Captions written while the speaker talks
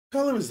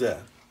What color is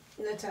that?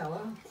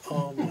 Nutella.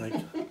 Oh my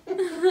god.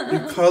 You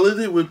colored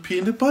it with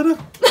peanut butter?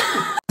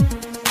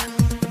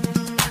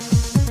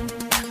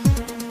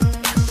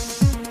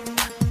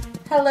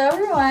 Hello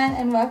everyone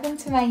and welcome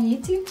to my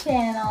YouTube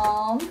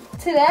channel.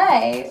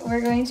 Today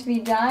we're going to be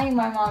dyeing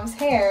my mom's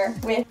hair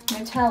with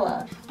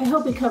Nutella. I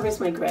hope it covers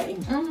my gray.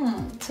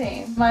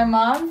 Same. My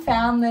mom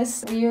found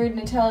this weird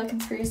Nutella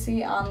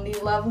conspiracy on the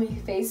lovely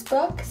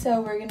Facebook, so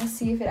we're gonna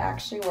see if it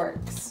actually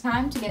works.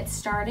 Time to get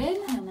started,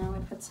 and now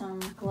we put some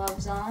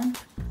gloves on.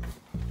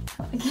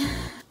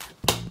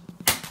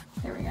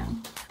 There we go.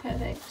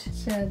 Perfect.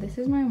 So this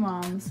is my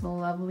mom's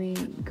lovely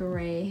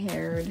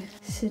gray-haired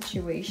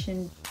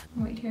situation.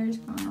 White hair is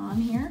going on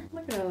here.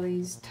 Look at all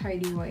these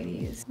tidy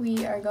whities.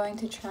 We are going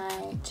to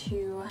try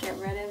to get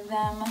rid of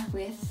them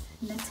with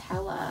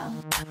Nutella.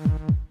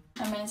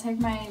 I'm gonna take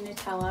my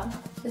Nutella.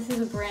 This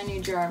is a brand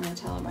new jar of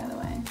Nutella, by the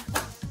way.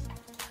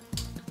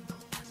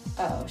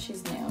 Oh,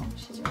 she's new.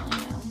 She's really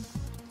new.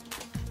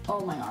 Oh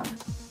my god.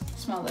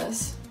 Smell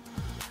this.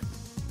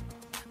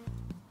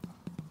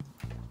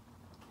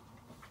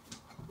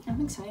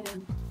 I'm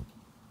excited.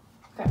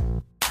 Okay.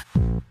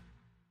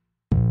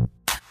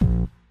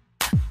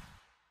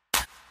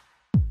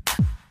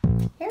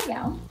 Here we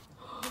go.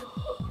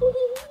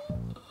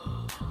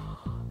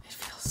 It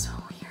feels so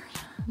weird.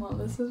 Well,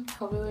 this is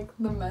probably like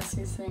the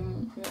messiest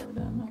thing we've ever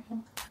done.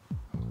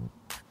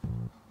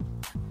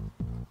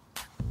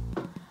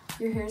 Okay.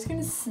 Your hair's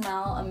gonna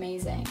smell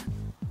amazing.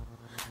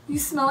 You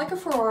smell like a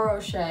Ferrero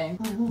Rocher.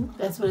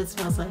 That's what it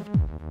smells like.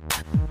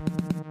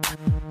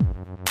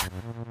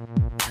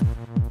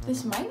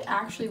 This might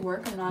actually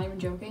work, I'm not even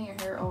joking. Your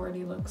hair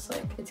already looks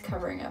like it's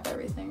covering up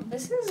everything.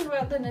 This is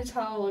what the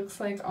Nutella looks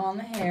like on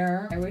the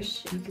hair. I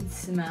wish you could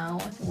smell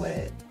what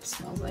it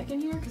smells like in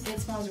here because it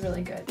smells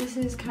really good. This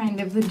is kind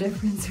of the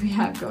difference we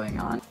have going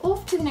on.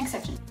 Off to the next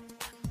section.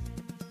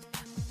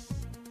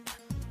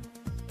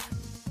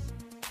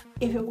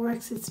 If it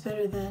works, it's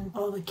better than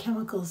all the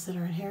chemicals that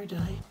are in hair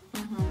dye.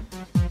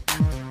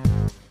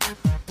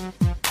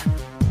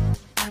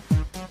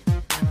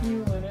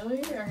 You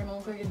literally are gonna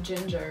look like a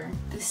ginger.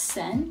 The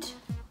scent,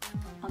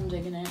 I'm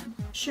digging it.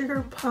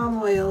 Sugar,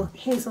 palm oil,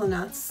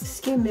 hazelnuts,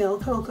 skim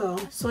milk, cocoa,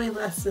 soy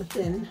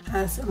lecithin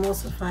as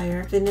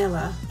emulsifier,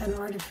 vanilla, and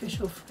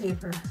artificial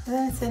flavor. And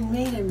then it said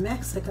made in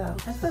Mexico.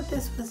 I thought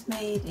this was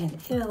made in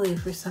Italy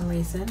for some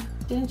reason.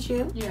 Didn't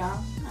you? Yeah,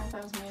 I thought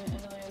it was made in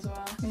Italy as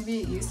well.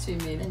 Maybe it used to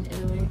be made in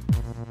Italy.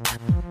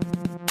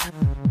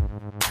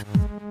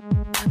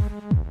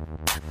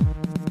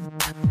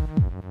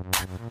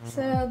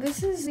 So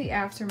this is the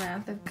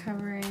aftermath of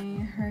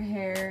covering her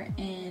hair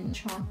in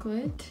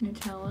chocolate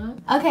Nutella.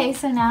 Okay,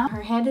 so now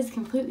her head is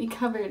completely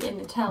covered in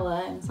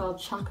Nutella and it's all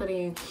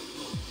chocolatey.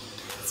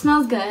 It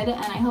smells good, and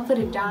I hope that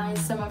it dyes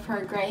some of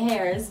her gray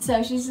hairs.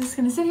 So she's just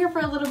gonna sit here for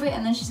a little bit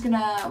and then she's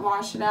gonna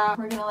wash it out.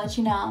 We're gonna let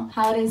you know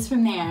how it is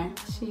from there.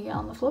 See you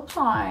on the flip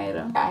side.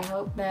 I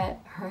hope that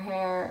her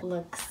hair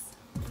looks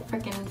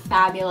freaking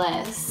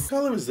fabulous.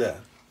 What color is that?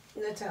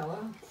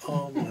 Nutella.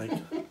 Oh my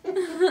god.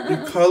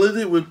 You colored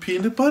it with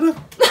peanut butter?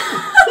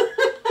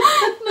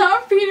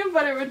 Not peanut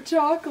butter, with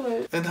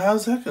chocolate. And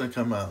how's that gonna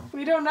come out?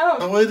 We don't know.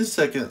 Oh, wait a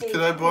second. Can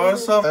I borrow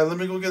some? Let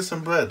me go get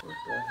some bread.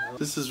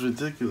 This is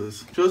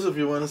ridiculous. Joseph,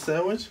 you want a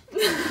sandwich?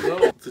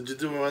 No. Did you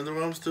do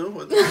underarms too?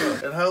 What the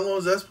hell? And how long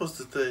is that supposed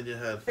to stay in your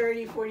head?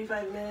 30,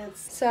 45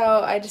 minutes. So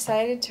I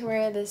decided to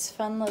wear this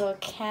fun little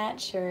cat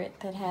shirt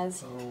that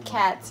has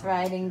cats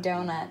riding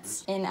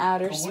donuts in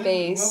outer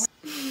space.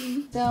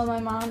 So my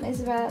mom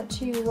is about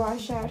to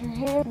wash out her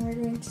hair and we're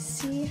going to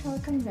see how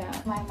it comes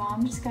out. My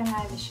mom just got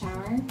out of the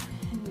shower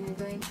and we're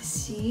going to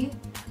see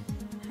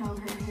how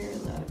her hair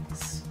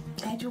looks.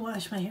 I had to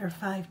wash my hair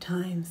 5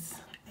 times.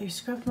 I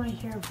scrubbed my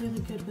hair really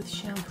good with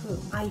shampoo.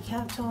 I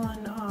kept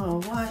on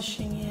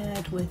washing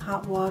it with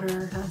hot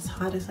water, as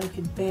hot as I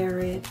could bear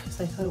it, because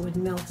I thought it would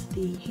melt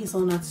the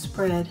hazelnut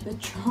spread. The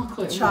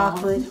chocolate.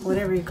 Chocolate,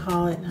 whatever you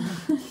call it.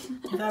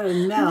 I thought it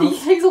would melt. The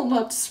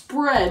hazelnut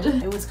spread.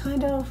 It was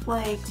kind of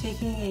like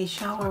taking a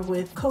shower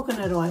with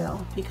coconut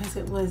oil because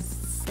it was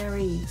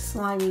very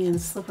slimy and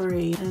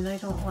slippery, and I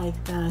don't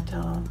like that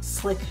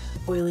slick,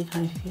 oily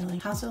kind of feeling.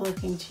 How's it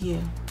looking to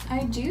you?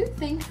 I do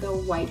think the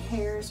white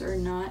hairs are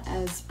not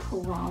as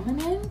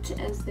prominent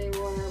as they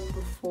were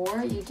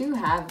before. You do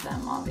have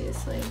them,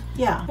 obviously.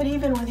 Yeah, but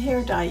even with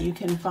hair dye, you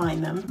can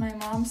find them. My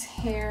mom's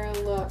hair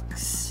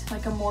looks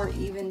like a more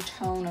even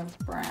tone of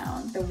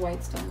brown. The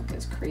whites don't look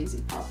as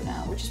crazy popping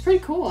out, which is pretty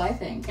cool, I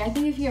think. I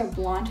think if you have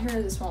blonde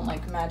hair, this won't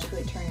like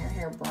magically turn your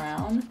hair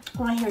brown.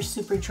 My hair's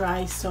super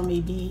dry, so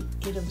maybe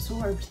it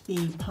absorbed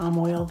the palm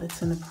oil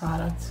that's in the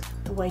product.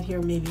 The white hair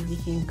maybe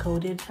became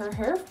coated. Her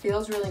hair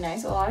feels really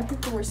nice. A lot of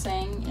people were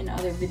saying in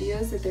other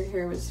videos that their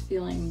hair was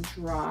feeling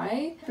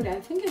dry, but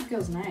I think it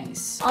feels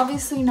nice.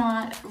 Obviously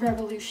not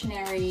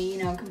revolutionary,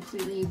 you know,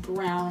 completely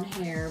brown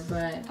hair,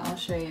 but I'll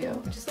show you.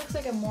 It just looks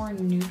like a more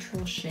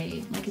neutral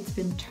shade, like it's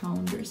been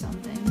toned or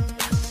something.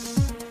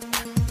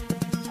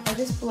 I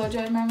just blow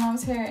dried my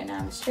mom's hair and now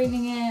I'm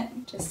straightening it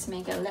just to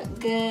make it look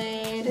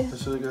good. I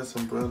should have got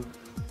some bread.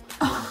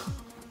 Oh.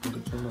 Look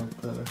at come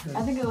out better. Yeah.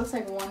 I think it looks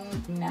like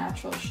one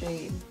natural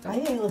shade. I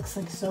think it looks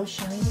like so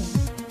shiny.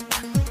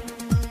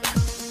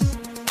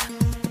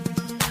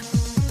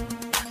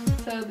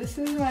 So this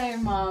is my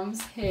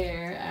mom's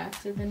hair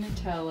after the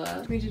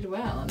Nutella. We did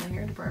well in the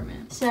hair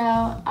department. So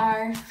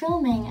our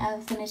filming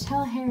of the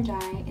Nutella hair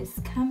dye is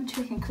come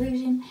to a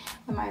conclusion,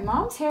 and my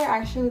mom's hair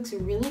actually looks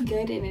really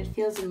good and it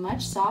feels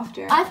much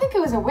softer. I think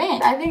it was a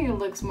win. I think it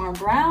looks more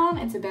brown.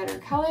 It's a better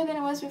color than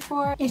it was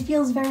before. It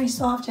feels very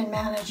soft and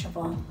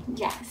manageable.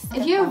 Yes.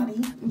 If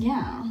you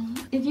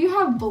If you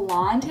have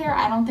blonde hair,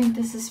 I don't think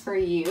this is for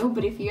you,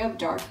 but if you have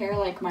dark hair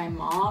like my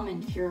mom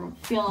and if you're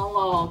feeling a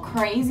little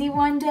crazy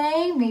one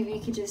day, maybe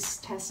you could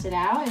just test it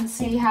out and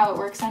see how it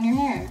works on your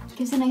hair. It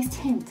gives a nice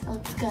tint. It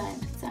looks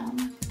good. So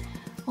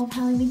we'll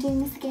probably be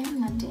doing this again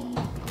one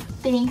day.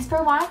 Thanks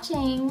for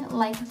watching.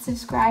 Like and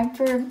subscribe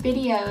for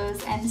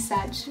videos and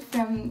such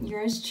from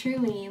yours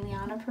truly,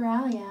 Liana.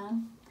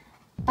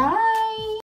 Bye!